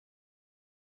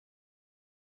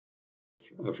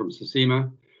from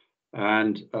Susima,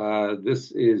 and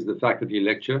this is the faculty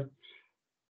lecture.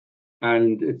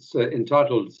 And it's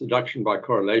entitled Seduction by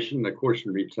Correlation, a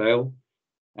Cautionary Tale.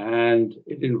 And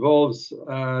it involves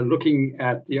looking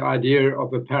at the idea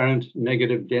of apparent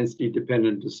negative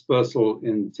density-dependent dispersal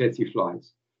in tsetse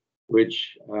flies,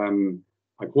 which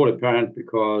I call apparent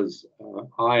because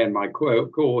I and my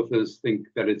co-authors think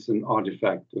that it's an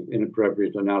artifact of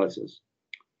inappropriate analysis.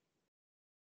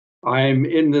 I'm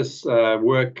in this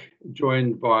work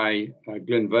joined by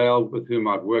Glenn Vale, with whom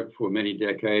I've worked for many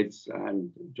decades,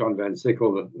 and John Van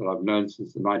Sickle, that I've known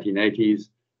since the 1980s,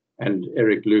 and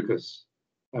Eric Lucas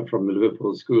from the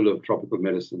Liverpool School of Tropical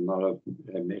Medicine that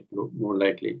I've met more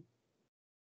lately.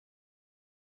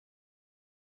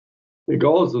 The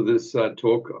goals of this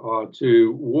talk are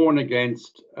to warn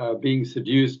against being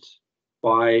seduced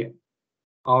by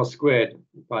R squared,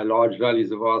 by large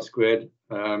values of R squared,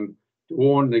 to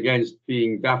warn against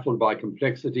being baffled by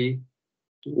complexity,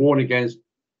 to warn against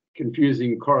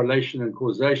confusing correlation and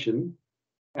causation,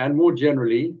 and more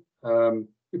generally, to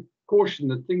caution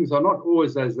that things are not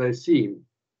always as they seem,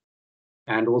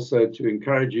 and also to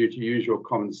encourage you to use your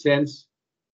common sense,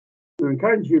 to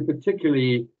encourage you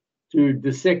particularly to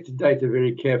dissect data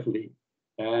very carefully,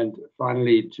 and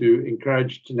finally to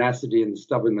encourage tenacity and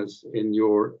stubbornness in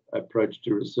your approach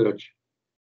to research.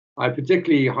 I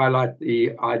particularly highlight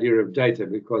the idea of data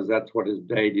because that's what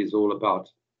DAIDD is all about,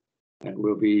 and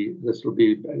this will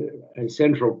be a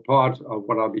central part of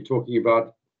what I'll be talking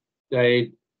about.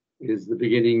 DAIDD is the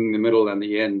beginning, the middle, and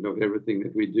the end of everything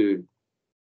that we do.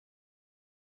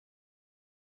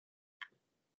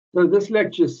 So this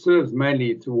lecture serves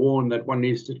mainly to warn that one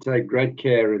needs to take great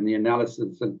care in the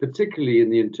analysis and particularly in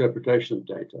the interpretation of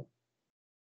data.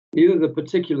 Neither the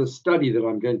particular study that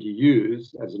I'm going to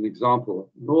use as an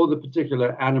example, nor the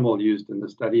particular animal used in the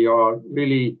study are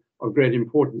really of great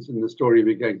importance in the story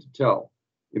we're going to tell.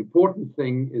 The important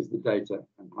thing is the data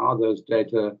and how those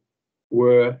data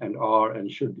were and are and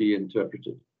should be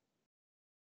interpreted.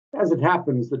 As it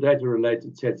happens, the data relate to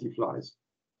tsetse flies,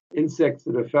 insects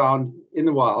that are found in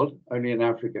the wild, only in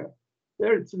Africa.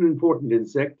 It's an important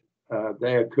insect.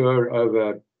 They occur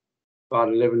over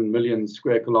about 11 million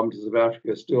square kilometers of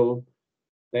Africa still.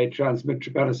 They transmit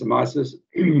trypanosomiasis,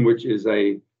 which is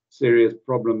a serious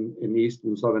problem in East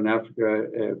and Southern Africa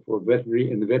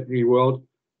in the veterinary world,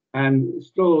 and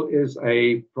still is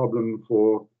a problem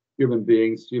for human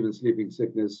beings. Human sleeping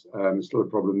sickness is still a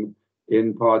problem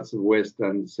in parts of West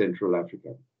and Central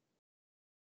Africa.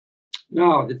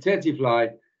 Now, the tsetse fly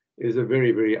is a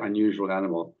very, very unusual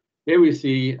animal. Here we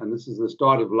see, and this is the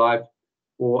start of life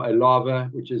for a larva,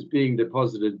 which is being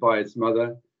deposited by its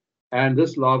mother. And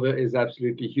this larva is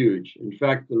absolutely huge. In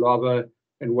fact, the larva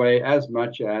can weigh as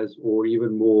much as, or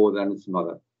even more than its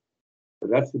mother. So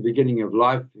that's the beginning of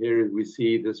life. Here we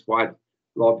see this white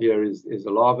blob here is a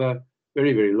larva,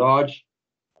 very, very large.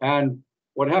 And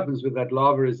what happens with that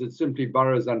larva is it simply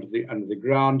burrows under the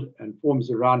ground and forms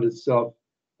around itself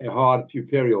a hard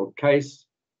puparial case,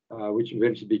 which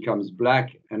eventually becomes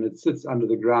black, and it sits under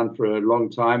the ground for a long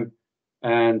time,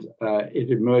 and it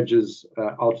emerges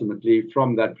ultimately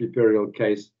from that puparial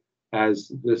case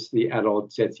as the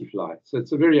adult tsetse fly. So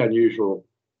it's a very unusual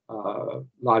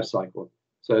life cycle.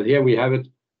 So here we have it.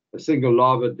 A single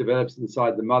larva develops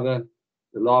inside the mother.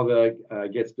 The larva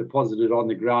gets deposited on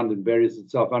the ground and buries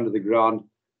itself under the ground,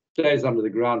 stays under the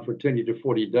ground for 20 to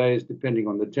 40 days, depending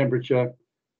on the temperature,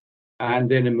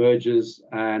 and then emerges,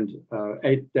 and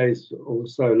 8 days or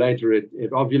so later it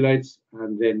ovulates,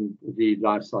 and then the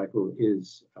life cycle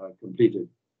is completed.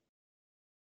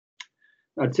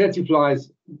 Now, tsetse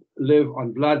flies live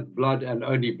on blood, and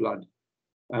only blood.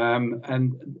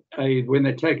 When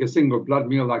they take a single blood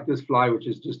meal like this fly, which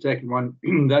has just taken one,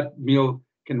 that meal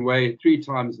can weigh 3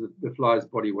 times the fly's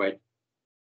body weight.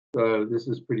 So this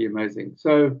is pretty amazing.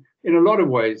 So in a lot of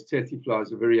ways, tsetse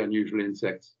flies are very unusual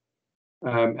insects.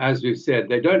 As we've said,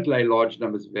 they don't lay large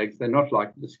numbers of eggs. They're not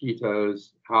like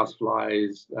mosquitoes,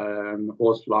 houseflies,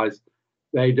 horseflies.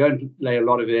 They don't lay a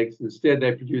lot of eggs. Instead,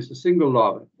 they produce a single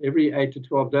larva every 8 to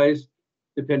 12 days,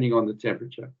 depending on the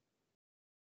temperature.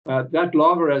 That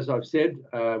larva, as I've said,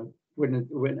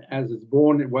 as it's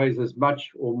born, it weighs as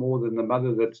much or more than the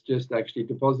mother that's just actually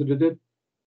deposited it.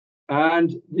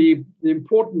 And the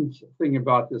important thing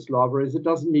about this larva is it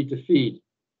doesn't need to feed.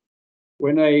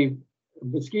 When a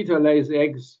mosquito lays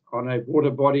eggs on a water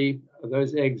body,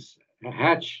 those eggs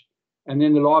hatch, and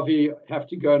then the larvae have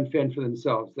to go and fend for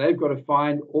themselves. They've got to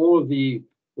find all of the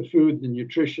food, the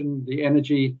nutrition, the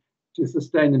energy to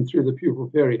sustain them through the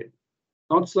pupal period.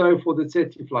 Not so for the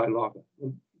tsetse fly larva.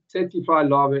 The tsetse fly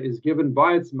larva is given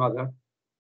by its mother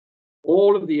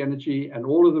all of the energy and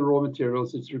all of the raw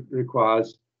materials it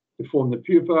requires to form the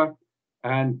pupa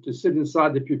and to sit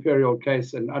inside the puparial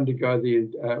case and undergo the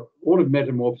all of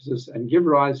metamorphosis and give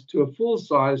rise to a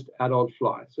full-sized adult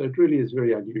fly. So it really is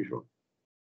very unusual.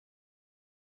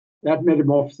 That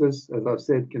metamorphosis, as I've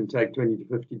said, can take 20 to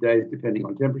 50 days depending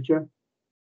on temperature.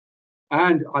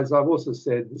 And as I've also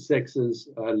said, the sexes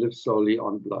live solely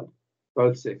on blood,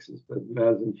 both sexes, both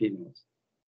males and females.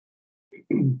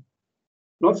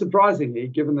 Not surprisingly,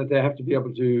 given that they have to be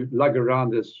able to lug around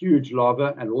this huge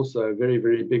larva and also a very,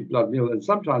 very big blood meal, and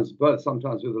sometimes both,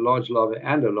 sometimes with a large larva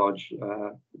and a large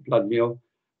blood meal,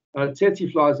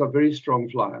 tsetse flies are very strong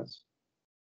flyers.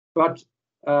 But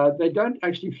they don't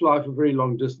actually fly for very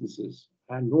long distances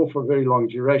and nor for very long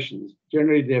durations.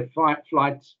 Generally, their flight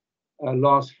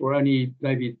lasts for only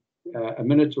maybe a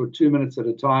minute or 2 minutes at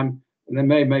a time, and they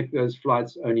may make those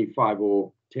flights only 5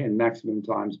 or 10 maximum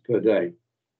times per day.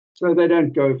 So they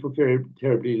don't go for very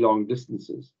terribly long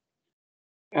distances.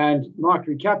 And mark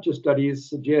recapture studies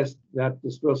suggest that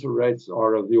dispersal rates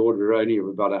are of the order only of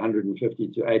about 150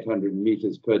 to 800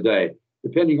 meters per day,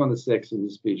 depending on the sex and the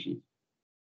species.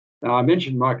 Now, I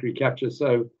mentioned mark recapture,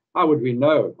 so how would we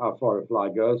know how far a fly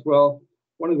goes? Well,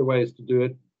 one of the ways to do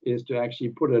it is to actually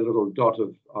put a little dot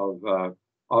of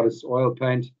artist's oil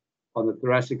paint on the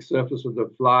thoracic surface of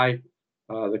the fly,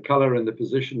 the color and the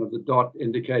position of the dot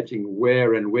indicating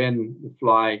where and when the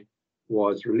fly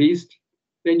was released.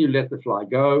 Then you let the fly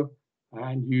go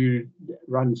and you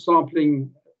run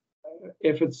sampling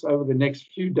efforts over the next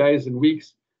few days and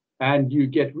weeks, and you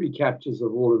get recaptures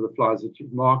of all of the flies that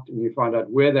you've marked, and you find out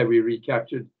where they were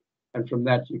recaptured, and from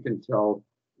that you can tell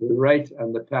the rate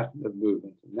and the pattern of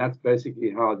movement. And that's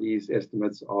basically how these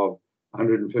estimates of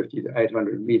 150 to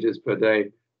 800 meters per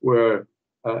day were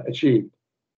achieved.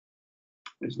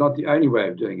 It's not the only way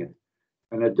of doing it.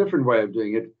 And a different way of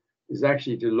doing it is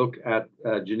actually to look at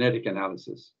genetic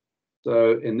analysis.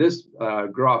 So in this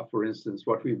graph, for instance,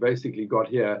 what we basically got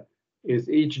here is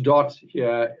each dot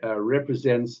here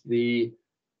represents the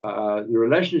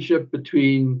relationship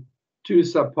between two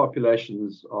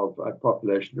subpopulations of a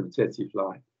population of tsetse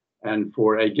fly. And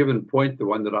for a given point, the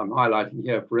one that I'm highlighting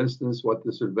here, for instance, what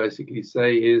this would basically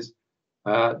say is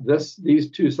these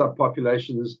two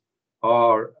subpopulations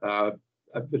are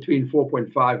between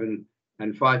 4.5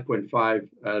 and 5.5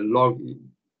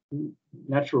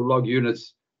 natural log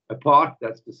units apart.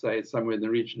 That's to say it's somewhere in the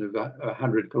region of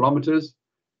 100 kilometers.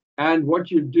 And what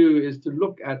you do is to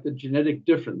look at the genetic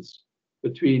difference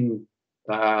between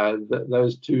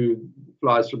those two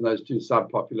flies from those two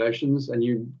subpopulations, and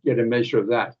you get a measure of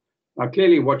that. Now,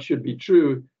 clearly what should be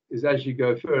true is as you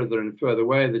go further and further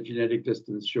away, the genetic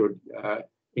distance should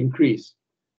increase.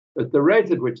 But the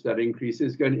rate at which that increase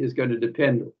is going to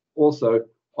depend also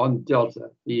on delta,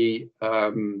 the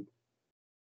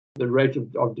rate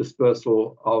of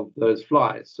dispersal of those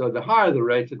flies. So the higher the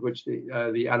rate at which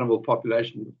the animal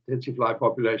population, the tsetse fly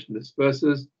population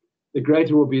disperses, the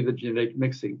greater will be the genetic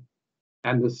mixing,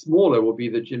 and the smaller will be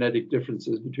the genetic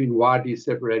differences between widely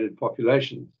separated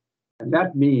populations. And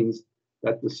that means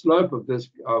that the slope of this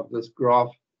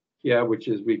graph here, which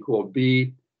is we call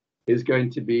B, is going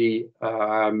to be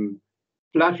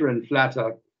flatter and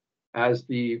flatter as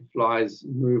the flies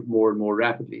move more and more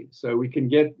rapidly. So we can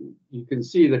you can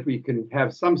see that we can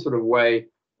have some sort of way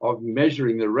of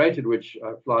measuring the rate at which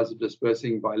flies are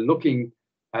dispersing by looking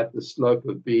at the slope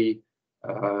of B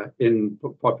in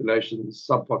populations,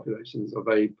 subpopulations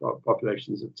of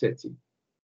populations of tsetse.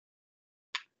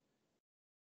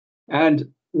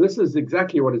 And this is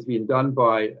exactly what has been done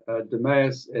by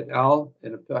Demeas et al.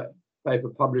 In a paper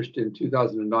published in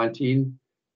 2019,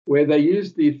 where they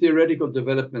used the theoretical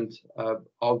development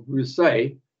of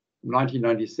Rousset from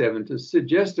 1997 to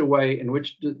suggest a way in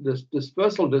which this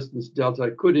dispersal distance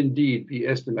delta could indeed be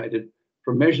estimated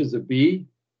from measures of B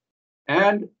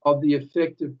and of the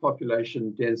effective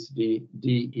population density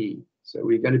DE. So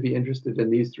we're going to be interested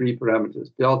in these three parameters,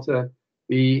 delta,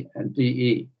 B, and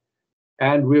DE.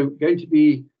 And we're going to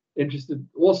be interested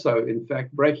also, in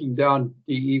fact, breaking down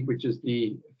DE, which is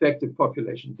the effective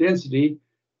population density.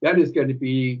 That is going to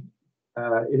be,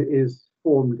 is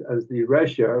formed as the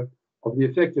ratio of the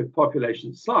effective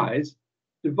population size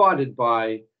divided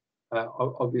by,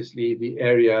 obviously, the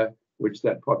area which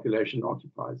that population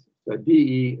occupies. So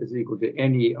DE is equal to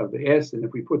NE of the S, and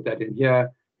if we put that in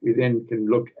here, we then can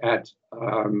look at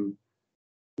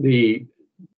the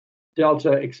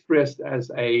delta expressed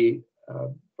as a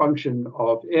function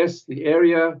of S, the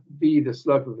area, B, the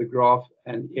slope of the graph,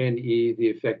 and NE, the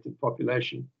effective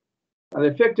population. Now, the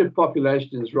effective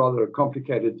population is rather a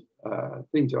complicated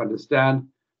thing to understand,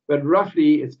 but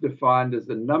roughly it's defined as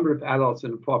the number of adults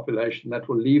in a population that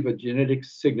will leave a genetic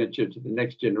signature to the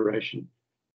next generation.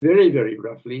 Very, very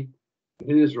roughly.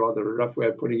 It is rather a rough way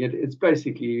of putting it. It's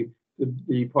basically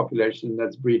the population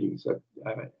that's breeding. So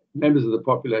members of the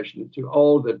population are too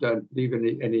old, that don't leave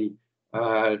any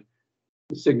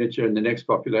signature in the next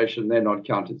population, they're not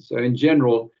counted. So in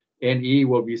general, NE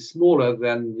will be smaller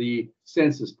than the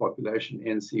census population,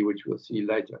 NC, which we'll see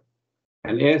later.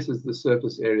 And S is the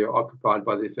surface area occupied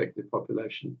by the effective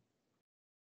population.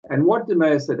 And what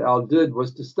DeMeus et al. Did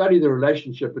was to study the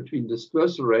relationship between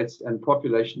dispersal rates and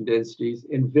population densities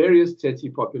in various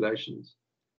Tsetse populations.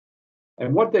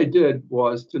 And what they did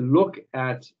was to look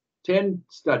at 10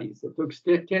 studies. They took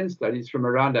 10 studies from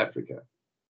around Africa,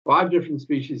 5 different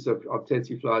species of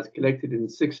Tsetse flies collected in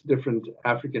 6 different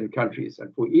African countries.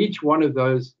 And for each one of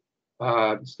those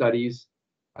studies,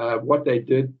 what they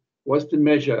did was to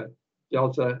measure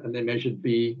delta, and they measured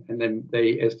B, and then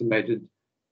they estimated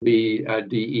the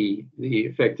DE, the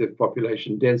effective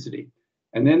population density.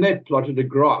 And then they plotted a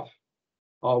graph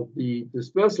of the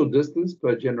dispersal distance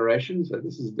per generation. So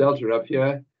this is delta up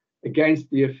here against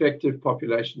the effective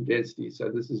population density. So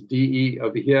this is DE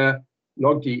over here,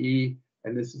 log DE,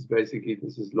 and this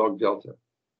is log delta.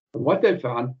 And what they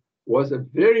found was a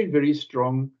very, very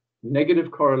strong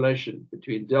negative correlation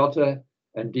between delta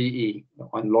and DE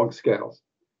on log scales,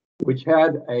 which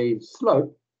had a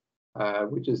slope,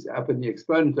 which is up in the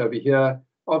exponent over here,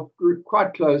 of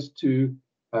quite close to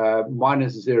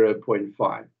minus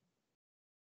 0.5.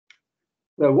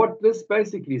 So what this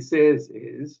basically says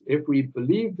is, if we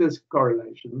believe this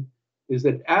correlation, is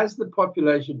that as the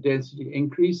population density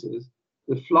increases,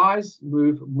 the flies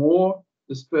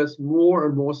disperse more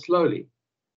and more slowly.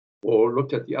 Or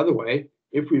looked at the other way,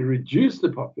 if we reduce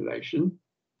the population,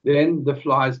 then the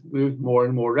flies move more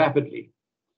and more rapidly.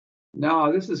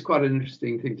 Now, this is quite an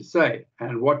interesting thing to say.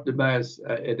 And what DeMeus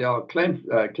et al. claim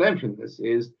from this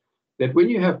is that when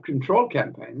you have control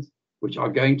campaigns, which are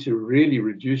going to really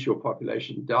reduce your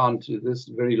population down to this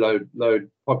very low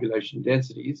population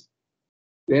densities,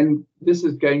 then this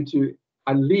is going to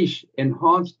unleash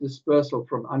enhanced dispersal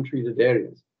from untreated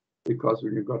areas. Because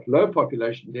when you've got low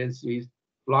population densities,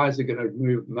 flies are going to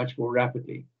move much more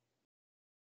rapidly.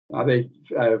 Now they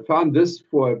found this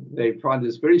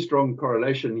very strong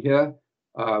correlation here,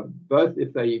 both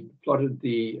if they plotted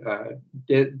the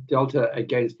delta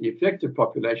against the effective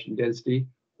population density,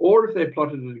 or if they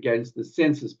plotted it against the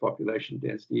census population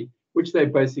density, which they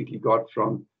basically got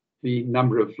from the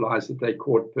number of flies that they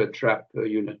caught per trap per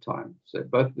unit time. So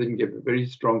both of them give a very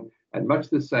strong and much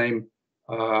the same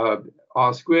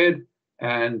R squared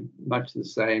and much the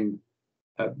same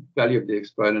value of the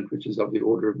exponent, which is of the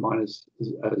order of minus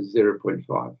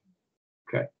 0.5.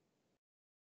 Okay.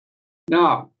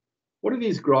 Now, what do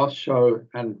these graphs show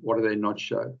and what do they not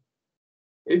show?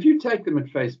 If you take them at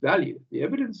face value, the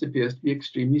evidence appears to be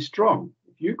extremely strong.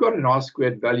 If you've got an R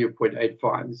squared value of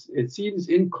 0.85, it seems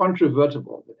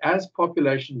incontrovertible that as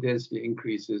population density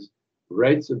increases,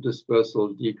 rates of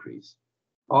dispersal decrease.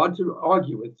 Hard to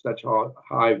argue with such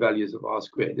high values of R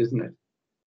squared, isn't it?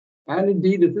 And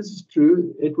indeed, if this is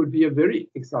true, it would be a very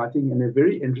exciting and a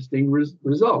very interesting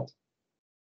result.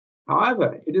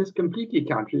 However, it is completely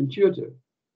counterintuitive.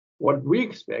 What we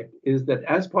expect is that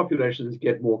as populations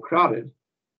get more crowded,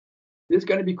 there's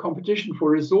going to be competition for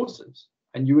resources.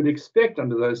 And you would expect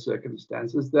under those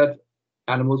circumstances that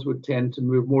animals would tend to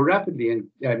move more rapidly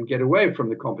and get away from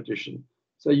the competition.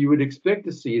 So you would expect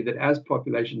to see that as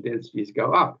population densities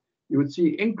go up, you would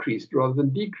see increased rather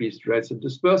than decreased rates of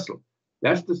dispersal.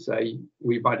 That's to say,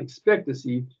 we might expect to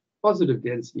see positive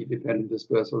density dependent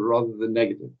dispersal rather than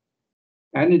negative.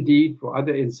 And indeed, for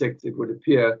other insects, it would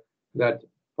appear that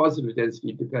positive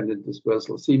density dependent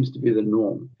dispersal seems to be the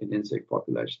norm in insect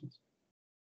populations.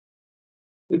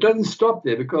 It doesn't stop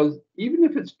there, because even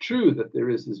if it's true that there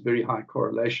is this very high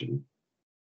correlation,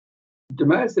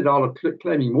 DeMeus et al. Are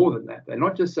claiming more than that. They're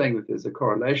not just saying that there's a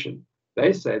correlation.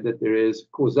 They say that there is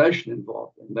causation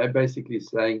involved, and they're basically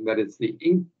saying that it's the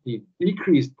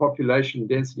decreased population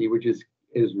density which is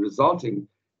resulting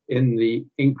in the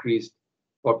increased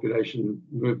population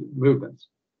movements.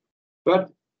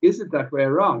 But is it that way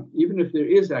around? Even if there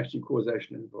is actually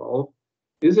causation involved,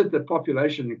 is it that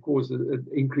population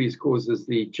increase causes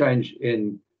the change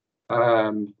in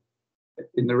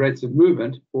the rates of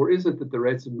movement, or is it that the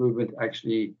rates of movement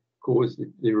actually cause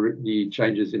the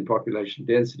changes in population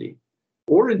density?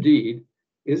 Or indeed,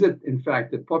 is it in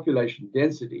fact that population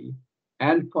density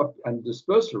and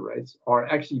dispersal rates are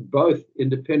actually both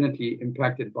independently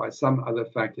impacted by some other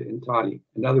factor entirely?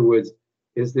 In other words,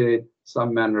 is there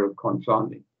some manner of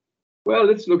confounding? Well,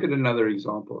 let's look at another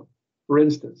example. For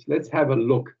instance, let's have a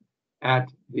look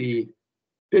at the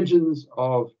pigeons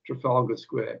of Trafalgar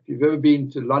Square. If you've ever been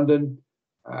to London,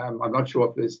 I'm not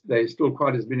sure if they're still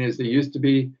quite as many as they used to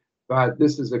be, but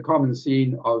this is a common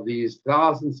scene of these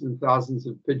thousands and thousands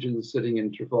of pigeons sitting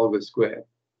in Trafalgar Square.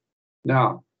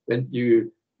 Now, then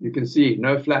you can see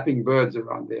no flapping birds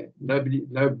around there.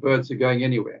 No birds are going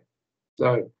anywhere.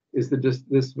 So is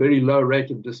this very low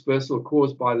rate of dispersal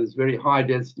caused by this very high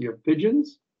density of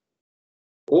pigeons?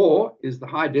 Or is the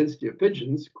high density of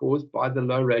pigeons caused by the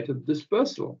low rate of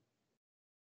dispersal?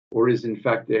 Or is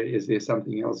there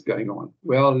something else going on?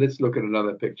 Well, let's look at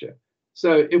another picture.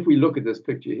 So if we look at this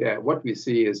picture here, what we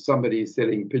see is somebody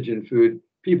selling pigeon food,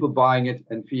 people buying it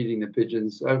and feeding the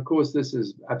pigeons. So of course, this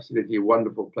is absolutely a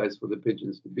wonderful place for the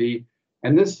pigeons to be.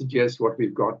 And this suggests what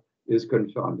we've got is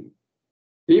confounding.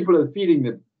 People who are feeding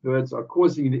the birds are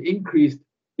causing the increased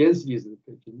densities of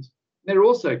the pigeons. They're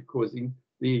also causing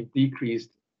the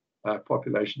decreased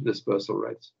population dispersal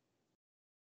rates.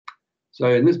 So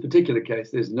in this particular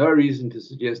case, there's no reason to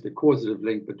suggest a causative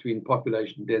link between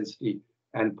population density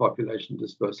and population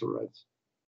dispersal rates.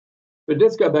 But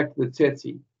let's go back to the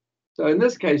Tsetse. So in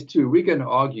this case too, we're going to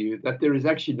argue that there is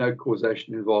actually no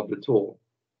causation involved at all,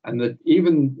 and that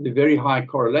even the very high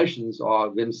correlations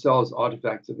are themselves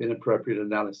artifacts of inappropriate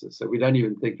analysis. So we don't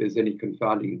even think there's any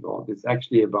confounding involved. It's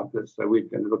actually about this. So we're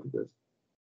going to look at this.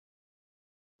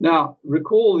 Now,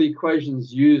 recall the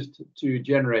equations used to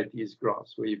generate these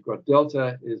graphs, where you've got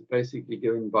delta is basically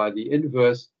given by the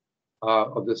inverse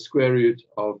of the square root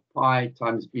of pi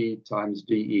times b times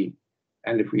dE.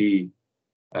 And if we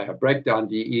break down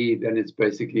dE, then it's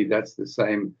basically that's the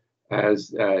same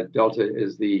as delta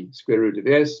is the square root of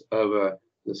s over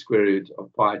the square root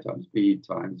of pi times b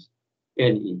times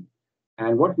ne.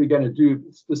 And what we're going to do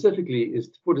specifically is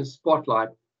to put a spotlight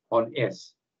on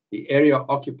S, the area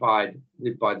occupied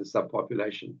by the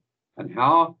subpopulation. And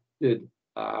how did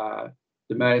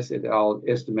Demeas et al.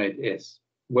 Estimate S?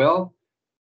 Well,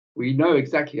 we know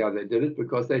exactly how they did it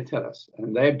because they tell us.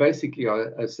 And they basically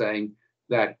are saying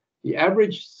that the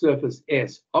average surface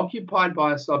S occupied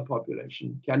by a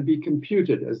subpopulation can be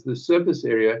computed as the surface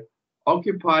area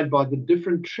occupied by the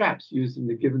different traps used in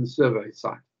the given survey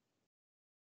site.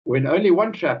 When only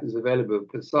one trap is available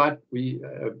per site, we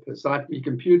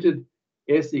computed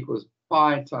S equals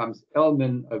pi times L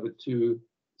min over 2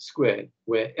 squared,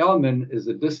 where L min is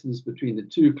the distance between the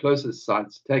two closest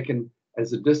sites taken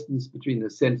as the distance between the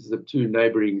centers of two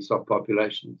neighboring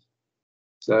subpopulations.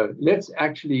 So let's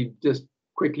actually just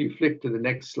quickly flick to the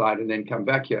next slide and then come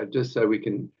back here just so we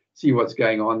can see what's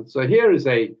going on. So here is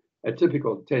a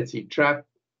typical Tsetse trap.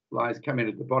 Flies come in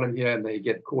at the bottom here and they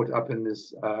get caught up in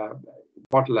this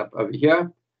bottle up over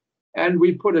here. And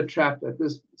we put a trap at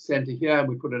this center here, and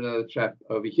we put another trap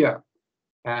over here.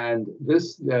 And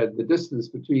this, the distance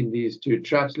between these two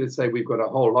traps, let's say we've got a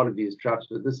whole lot of these traps,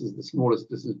 but this is the smallest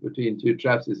distance between two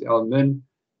traps is L min.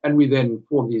 And we then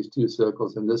form these two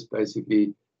circles, and this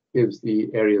basically gives the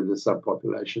area of the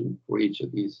subpopulation for each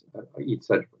of these, each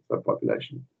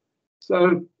subpopulation.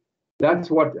 So that's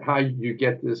how you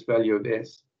get this value of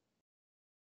S.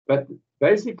 But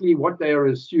basically what they are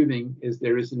assuming is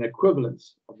there is an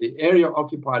equivalence of the area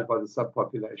occupied by the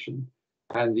subpopulation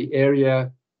and the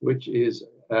area which is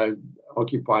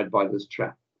occupied by this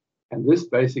trap. And this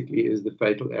basically is the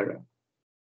fatal error.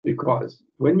 Because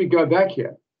when we go back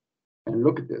here and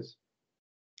look at this,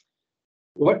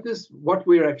 what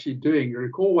we're actually doing, you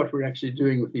recall what we're actually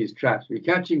doing with these traps. We're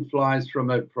catching flies from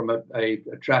a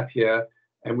trap here,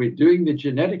 and we're doing the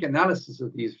genetic analysis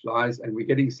of these flies, and we're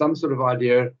getting some sort of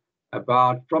idea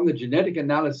about, from the genetic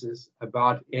analysis,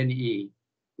 about NE,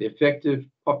 the effective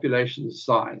population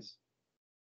size.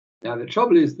 Now, the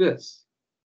trouble is this.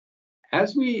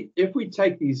 If we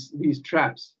take these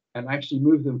traps and actually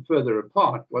move them further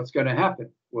apart, what's going to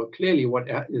happen? Well, clearly what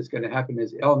is going to happen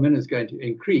is L min is going to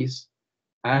increase,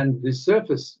 and the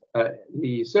surface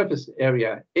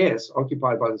area S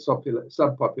occupied by the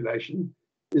subpopulation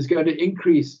is going to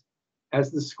increase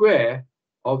as the square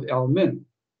of L min.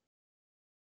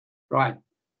 Right.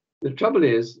 The trouble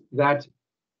is that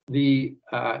the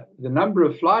number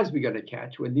of flies we're going to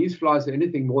catch when these flies are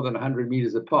anything more than 100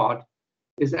 meters apart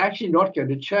is actually not going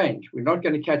to change. We're not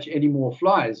going to catch any more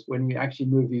flies when we actually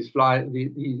move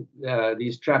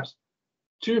these traps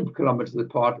 2 kilometers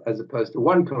apart as opposed to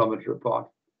 1 kilometer apart.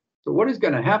 So what is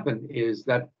going to happen is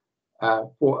that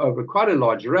for over quite a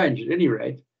large range, at any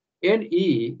rate,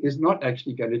 NE is not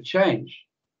actually going to change.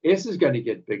 S is going to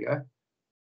get bigger.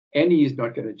 NE is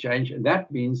not going to change, and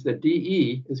that means that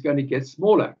DE is going to get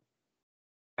smaller.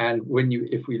 And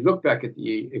if we look back at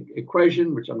the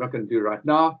equation, which I'm not going to do right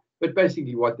now, but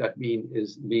basically what that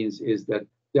means is that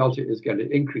delta is going to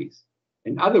increase.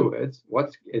 In other words,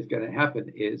 what is going to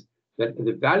happen is that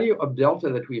the value of delta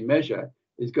that we measure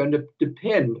is going to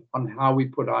depend on how we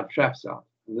put our traps out.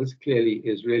 And this clearly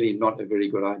is really not a very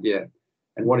good idea.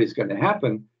 And what is going to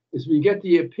happen is we get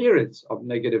the appearance of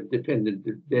negative dependent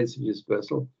density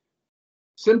dispersal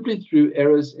simply through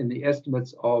errors in the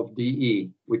estimates of DE,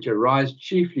 which arise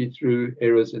chiefly through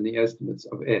errors in the estimates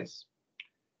of S.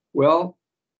 Well,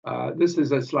 this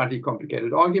is a slightly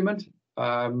complicated argument,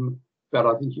 but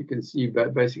I think you can see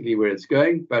basically where it's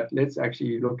going. But let's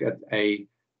actually look at a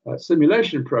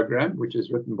simulation program, which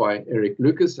is written by Eric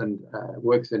Lucas and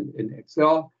works in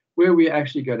Excel, where we're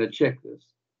actually going to check this.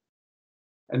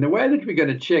 And the way that we're going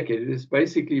to check it is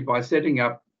basically by setting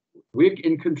up, we're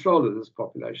in control of this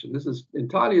population. This is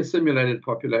entirely a simulated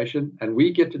population, and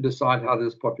we get to decide how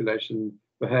this population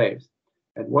behaves.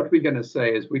 And what we're going to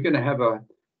say is we're going to have a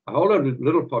whole lot of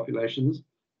little populations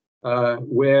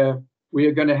where we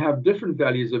are going to have different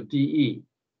values of DE.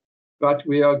 But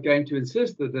we are going to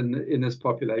insist that in this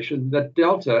population that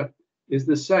delta is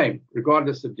the same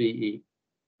regardless of DE.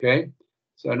 Okay,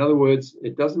 so in other words,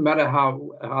 it doesn't matter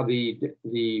how the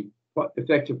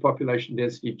effective population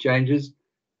density changes,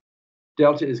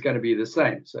 delta is going to be the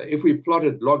same. So if we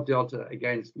plotted log delta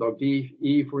against log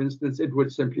DE, for instance, it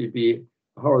would simply be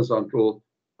a horizontal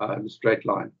straight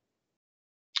line.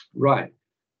 Right.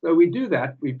 So we do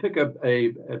that. We pick up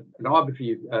an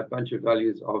arbitrary bunch of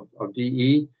values of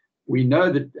DE. We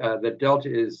know that that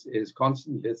delta is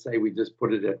constant. Let's say we just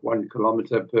put it at 1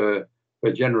 kilometer per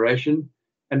generation.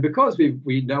 And because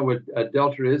we know what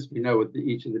delta is, we know what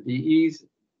each of the DEs,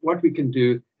 what we can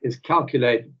do is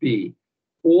calculate B,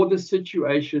 or the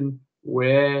situation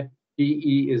where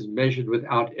DE is measured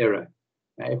without error.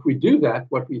 Now, if we do that,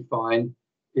 what we find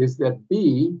is that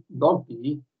B, log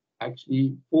B,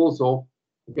 actually falls off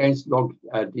against log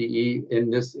DE in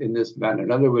this manner.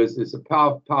 In other words, there's a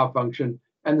power function,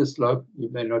 and the slope, you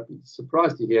may not be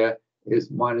surprised to hear, is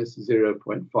minus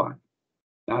 0.5.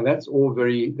 Now that's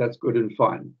that's good and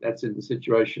fine. That's in the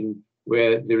situation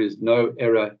where there is no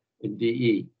error in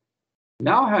DE.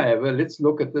 Now, however, let's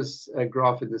look at this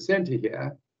graph in the center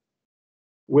here,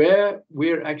 where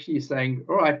we're actually saying,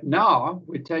 all right, now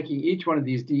we're taking each one of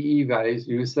these DE values,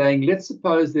 and we're saying, let's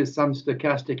suppose there's some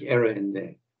stochastic error in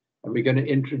there. And we're going to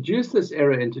introduce this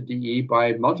error into DE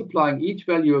by multiplying each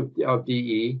value of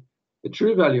DE, the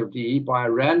true value of DE, by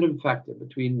a random factor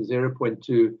between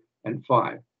 0.2 and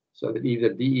 5. So that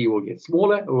either DE will get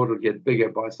smaller or it'll get bigger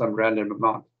by some random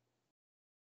amount.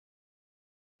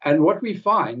 And what we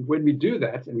find when we do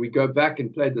that, and we go back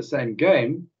and play the same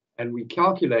game, and we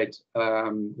calculate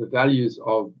the values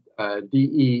of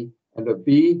DE and of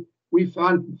B, we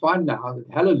find now that,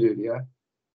 hallelujah,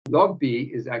 log B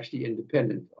is actually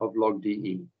independent of log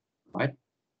DE, right?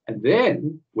 And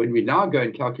then when we now go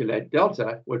and calculate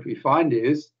delta, what we find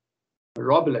is,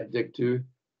 parabole dictu,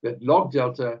 that log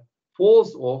delta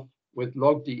falls off with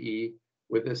log DE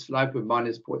with a slope of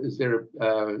minus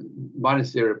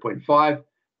 0.5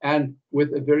 and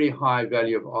with a very high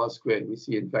value of R squared. We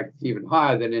see, in fact, it's even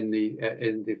higher than in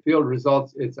the field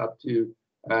results. It's up to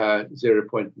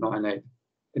 0.98.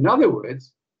 In other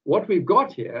words, what we've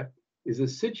got here is a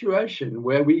situation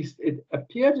where we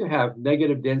appear to have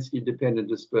negative density dependent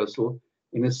dispersal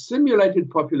in a simulated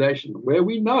population where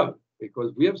we know,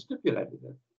 because we have stipulated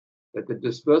it, that the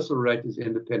dispersal rate is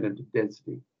independent of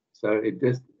density. So it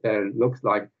just looks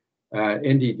like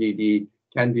NDDD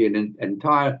can be an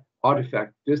entire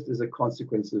artifact just as a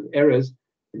consequence of errors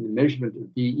in the measurement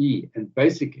of DE. And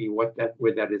basically where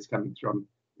that is coming from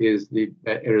is the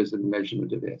errors in the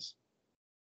measurement of S.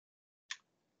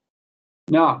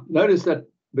 Now, notice that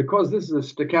because this is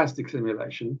a stochastic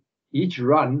simulation, each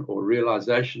run or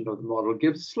realization of the model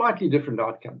gives slightly different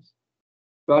outcomes.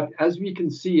 But as we can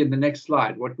see in the next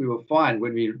slide, what we will find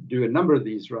when we do a number of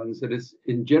these runs, that it's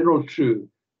in general true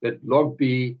that log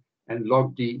B and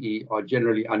log DE are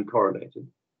generally uncorrelated,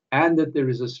 and that there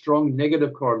is a strong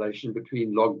negative correlation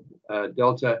between log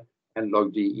delta and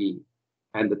log DE,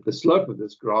 and that the slope of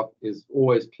this graph is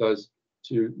always close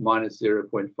to minus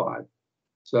 0.5.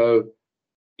 So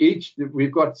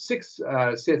we've got 6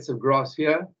 sets of graphs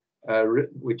here,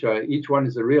 which are each one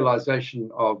is a realization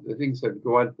of the things that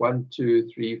go on 1, 2,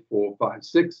 3, 4, 5,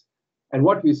 6. And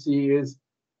what we see is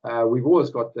we've always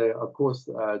got of course,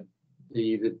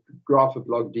 the graph of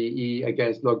log DE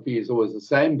against log B is always the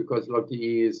same because log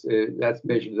DE is that's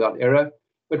measured without error.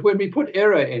 But when we put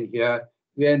error in here,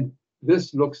 then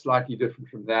this looks slightly different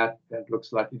from that. That looks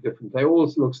slightly different. They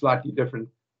all look slightly different,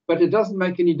 but it doesn't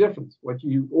make any difference. What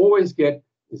you always get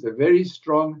is a very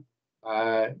strong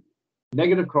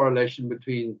negative correlation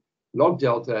between log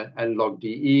delta and log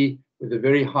DE with a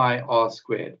very high R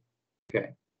squared.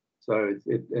 Okay, so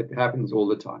it happens all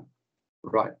the time.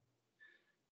 Right.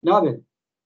 Now then,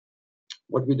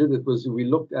 what we did was we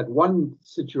looked at one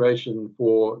situation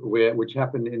which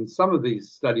happened in some of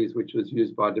these studies, which was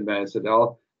used by DeMeas et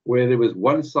al., where there was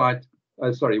one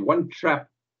trap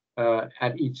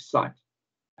at each site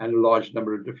and a large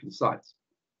number of different sites.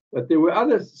 But there were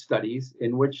other studies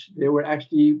in which there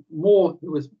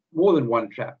was more than one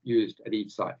trap used at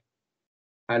each site.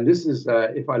 And this is,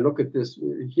 if I look at this,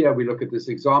 here we look at this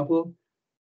example.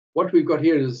 What we've got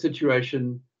here is a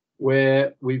situation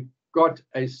where we've got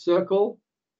a circle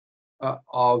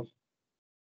of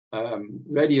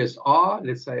radius r.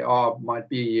 Let's say r might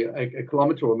be a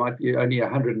kilometer or might be only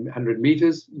 100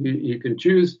 meters. You can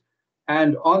choose.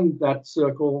 And on that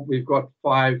circle, we've got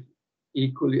 5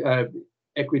 equally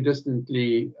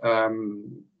equidistantly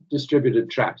distributed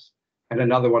traps and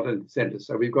another one in the center.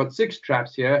 So we've got 6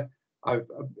 traps here.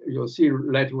 You'll see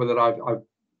later whether I've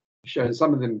shown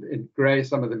some of them in gray,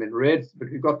 some of them in red, but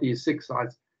we've got these 6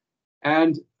 sites.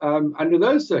 And under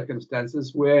those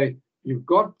circumstances where you've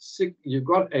got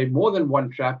a more than one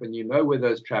trap and you know where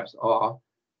those traps are,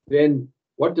 then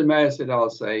what DeMeas et al.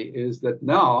 Say is that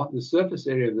now the surface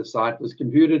area of the site was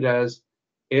computed as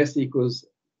S equals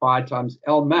pi times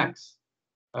L max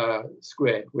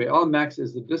squared, where L max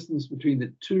is the distance between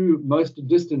the 2 most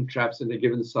distant traps in a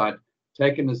given site,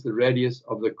 taken as the radius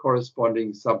of the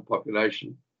corresponding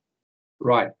subpopulation.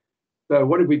 Right. So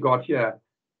what have we got here?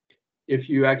 If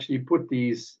you actually put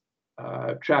these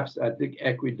traps at the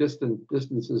equidistant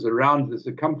distances around the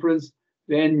circumference,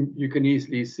 then you can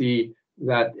easily see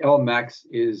that L max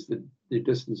is the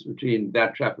distance between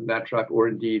that trap and that trap, or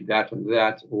indeed that and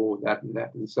that, or that and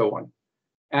that, and so on.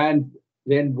 And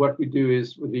then what we do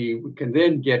is we can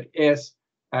then get S,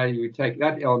 and you take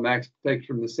that L max, take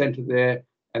from the center there,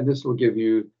 and this will give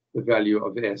you the value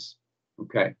of S.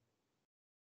 Okay.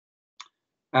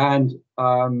 And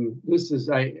this is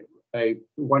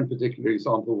one particular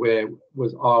example where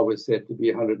R was set to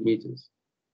be 100 meters.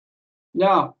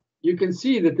 Now, you can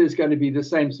see that there's going to be the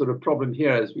same sort of problem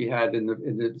here as we had in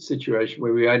the situation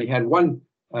where we only had one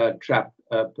trap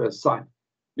per site.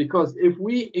 Because if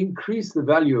we increase the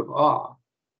value of R,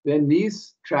 then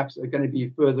these traps are going to be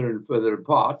further and further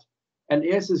apart, and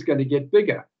S is going to get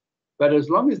bigger. But as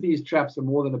long as these traps are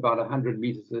more than about 100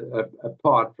 meters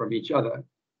apart from each other,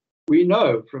 we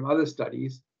know from other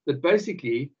studies that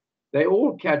basically they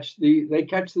all catch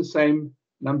the same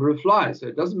number of flies. So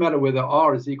it doesn't matter whether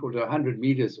R is equal to 100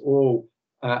 meters or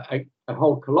a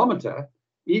whole kilometer.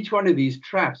 Each one of these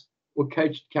traps will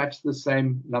catch the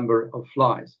same number of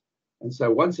flies. And so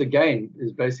once again,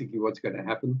 is basically what's going to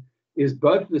happen is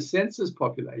both the census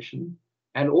population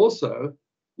and also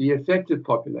the effective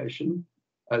population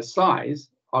size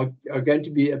are going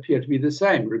to appear to be the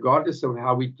same, regardless of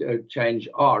how we change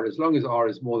R, as long as R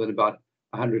is more than about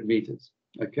 100 meters.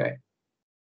 Okay.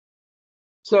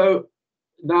 So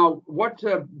now what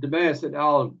DeMeas et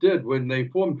al. Did when they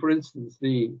formed, for instance,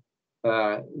 the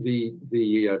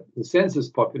census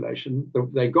population,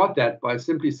 they got that by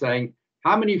simply saying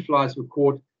how many flies were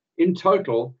caught in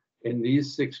total in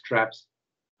these 6 traps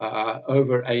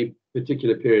over a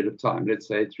particular period of time, let's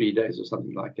say 3 days or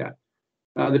something like that.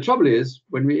 The trouble is,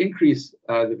 when we increase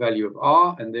the value of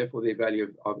R and therefore the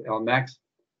value of L max,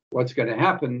 what's going to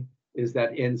happen is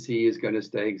that NC is going to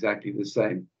stay exactly the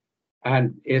same,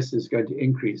 and S is going to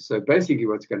increase. So basically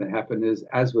what's going to happen is,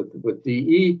 as with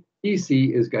DE, EC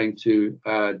is going to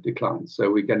decline. So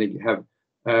we're going to have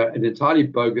an entirely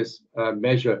bogus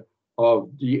measure of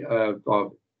the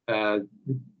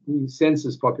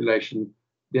census population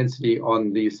density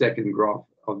on the second graph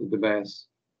of the DeMeas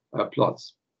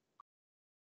plots.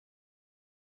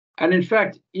 And in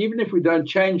fact, even if we don't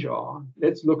change R,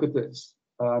 let's look at this.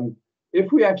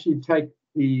 If we actually take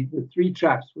the 3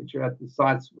 traps, which are at the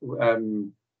sites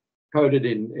coded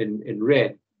in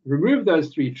red, remove those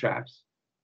 3 traps,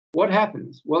 what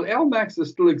happens? Well, L max is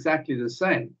still exactly the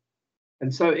same.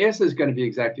 And so S is going to be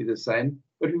exactly the same,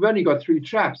 but we've only got 3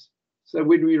 traps. So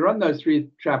when we run those 3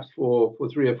 traps for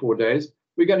 3 or 4 days,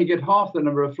 we're going to get half the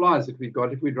number of flies that we've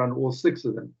got if we'd run all 6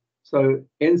 of them. So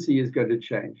NC is going to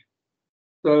change.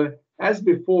 So as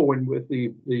before, when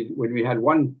we had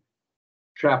one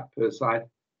trap per site,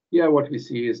 here what we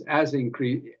see is as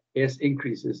S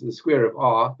increases the square of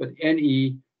R, but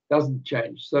NE doesn't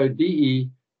change. So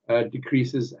DE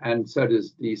decreases, and so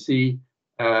does DC,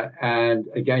 and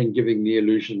again giving the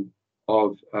illusion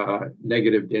of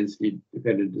negative density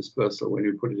dependent dispersal when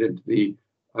we put it into the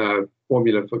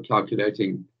formula for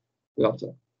calculating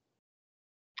delta.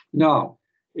 Now,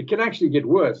 it can actually get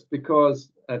worse, because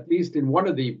at least in one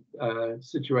of the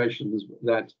situations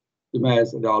that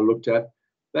DeMeas et al. Looked at,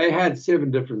 they had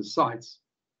 7 different sites,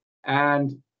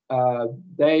 and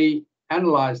they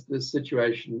analyzed this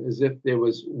situation as if there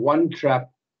was one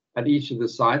trap at each of the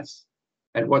sites.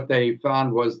 And what they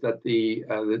found was that the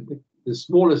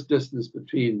smallest distance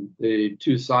between the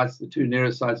 2 sites, the 2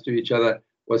 nearest sites to each other,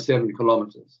 was 7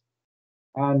 kilometers.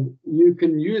 And you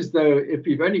can use, though, if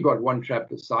you've only got one trap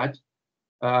per site,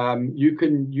 you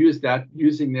can use that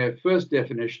using their first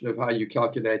definition of how you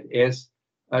calculate S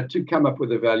to come up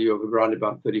with a value of around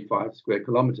about 35 square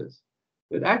kilometers.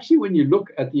 But actually, when you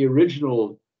look at the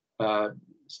original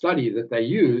study that they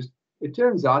used, it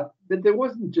turns out that there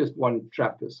wasn't just one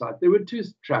trap per site. There were 2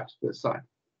 traps per site,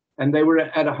 and they were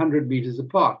at 100 meters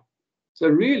apart. So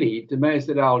really, DeMais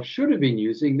et al. Should have been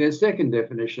using their second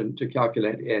definition to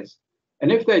calculate S.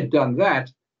 And if they'd done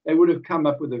that, they would have come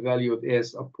up with a value of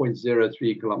S of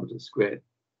 0.03 kilometers squared.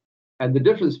 And the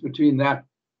difference between that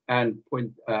and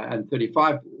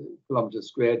 35 kilometers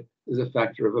squared is a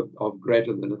factor of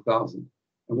greater than 1,000.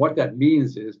 And what that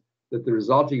means is that the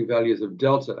resulting values of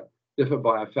delta differ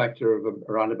by a factor of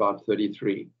around about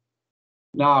 33.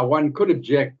 Now, one could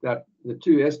object that the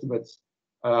 2 estimates,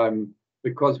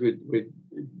 because we're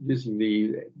using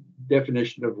the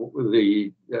definition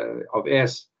of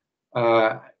S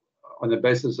on the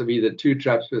basis of either 2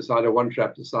 traps per site or 1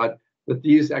 trap per site, that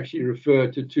these actually refer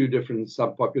to 2 different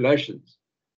subpopulations.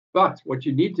 But what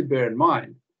you need to bear in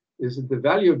mind is that the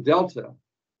value of delta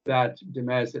that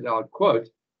DeMais et al. Quote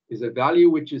is a value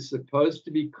which is supposed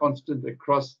to be constant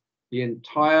across the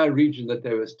entire region that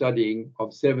they were studying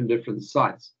of 7 different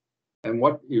sites. And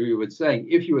what you were saying,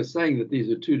 if you were saying that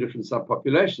these are 2 different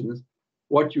subpopulations,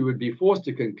 what you would be forced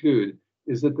to conclude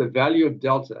is that the value of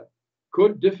delta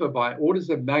could differ by orders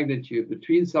of magnitude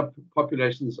between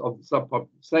subpopulations of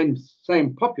the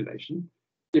same population,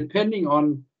 depending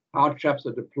on how traps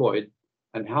are deployed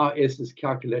and how S is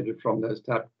calculated from those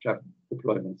trap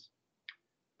deployments.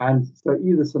 And so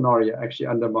either scenario actually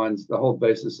undermines the whole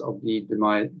basis of the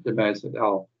DeMais et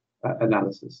al.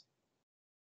 Analysis.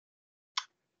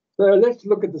 So let's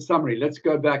look at the summary. Let's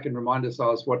go back and remind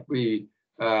ourselves what we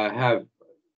have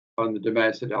on the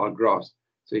DeMais et al. Graphs.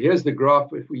 So here's the graph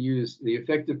if we use the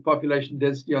effective population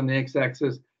density on the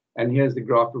x-axis, and here's the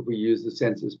graph if we use the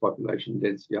census population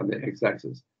density on the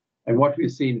x-axis. And what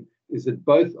we've seen is that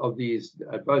both of these,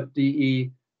 both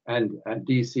DE and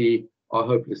DC, are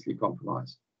hopelessly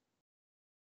compromised.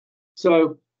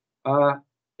 So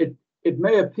it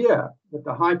may appear that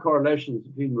the high correlations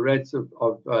between rates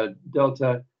of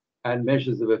delta and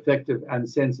measures of effective and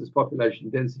census population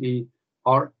density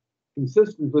are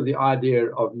consistent with the idea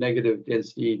of negative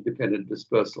density dependent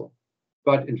dispersal.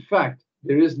 But in fact,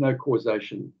 there is no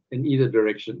causation in either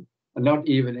direction, and not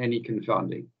even any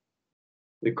confounding.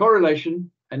 The correlation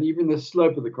and even the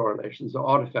slope of the correlations are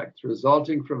artifacts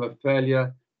resulting from a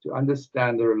failure to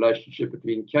understand the relationship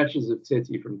between catches of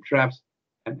Tsetse from traps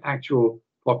and actual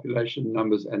population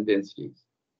numbers and densities.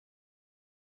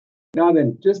 Now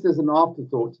then, just as an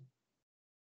afterthought,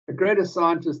 a greater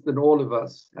scientist than all of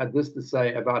us had this to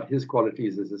say about his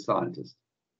qualities as a scientist.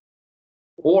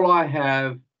 All I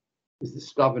have is the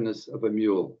stubbornness of a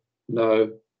mule.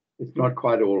 No, it's not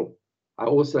quite all. I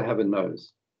also have a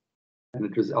nose. And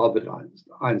it was Albert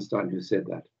Einstein who said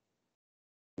that.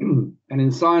 And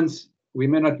in science, we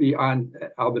may not be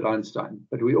Albert Einstein,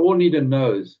 but we all need a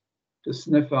nose to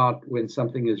sniff out when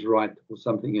something is right or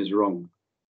something is wrong.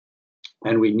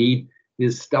 And we need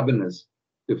his stubbornness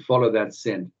to follow that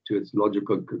scent to its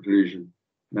logical conclusion,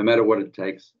 no matter what it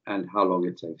takes and how long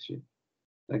it takes you.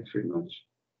 Thanks very much.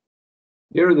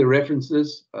 Here are the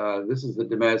references. This is the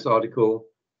DeMais article.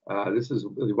 This is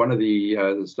one of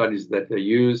the studies that they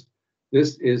used.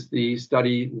 This is the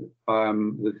study,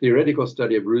 the theoretical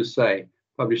study of Rousset,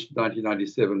 published in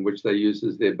 1997, which they use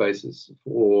as their basis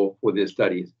for their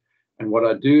studies. And what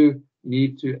I do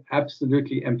need to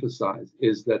absolutely emphasize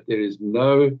is that there is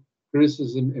no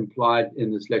criticism implied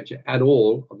in this lecture at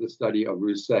all of the study of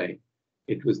Rousset.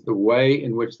 It was the way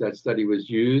in which that study was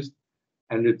used,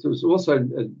 and it was also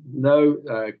no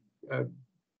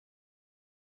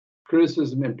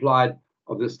criticism implied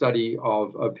of the study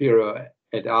of Pirro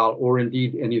et al., or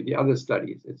indeed any of the other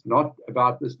studies. It's not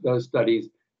about those studies,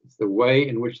 it's the way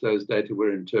in which those data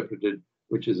were interpreted,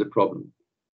 which is a problem.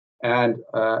 And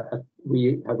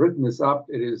we have written this up.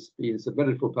 It is being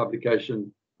submitted for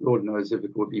publication. Lord knows if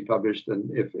it will be published, and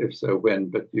if so, when,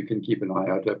 but you can keep an eye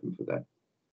out open for that.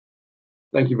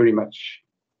 Thank you very much.